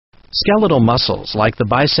Skeletal muscles, like the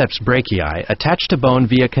biceps brachii, attach to bone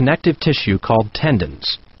via connective tissue called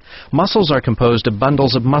tendons. Muscles are composed of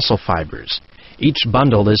bundles of muscle fibers. Each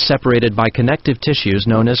bundle is separated by connective tissues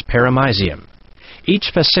known as perimysium.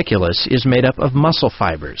 Each fasciculus is made up of muscle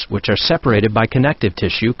fibers, which are separated by connective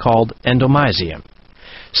tissue called endomysium.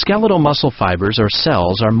 Skeletal muscle fibers or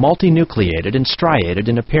cells are multinucleated and striated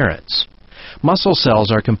in appearance. Muscle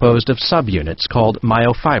cells are composed of subunits called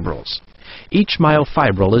myofibrils. Each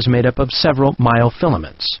myofibril is made up of several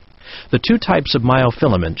myofilaments. The two types of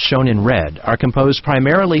myofilament shown in red are composed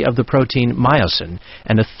primarily of the protein myosin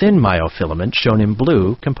and a thin myofilament shown in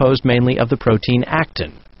blue composed mainly of the protein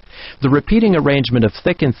actin. The repeating arrangement of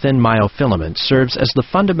thick and thin myofilaments serves as the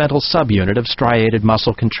fundamental subunit of striated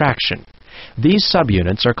muscle contraction. These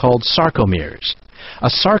subunits are called sarcomeres. A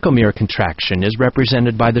sarcomere contraction is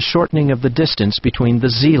represented by the shortening of the distance between the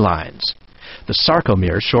Z-lines. The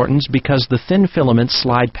sarcomere shortens because the thin filaments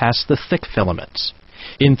slide past the thick filaments.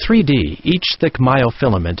 In 3D, each thick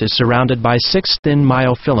myofilament is surrounded by 6 thin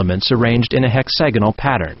myofilaments arranged in a hexagonal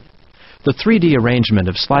pattern. The 3D arrangement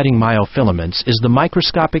of sliding myofilaments is the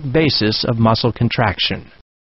microscopic basis of muscle contraction.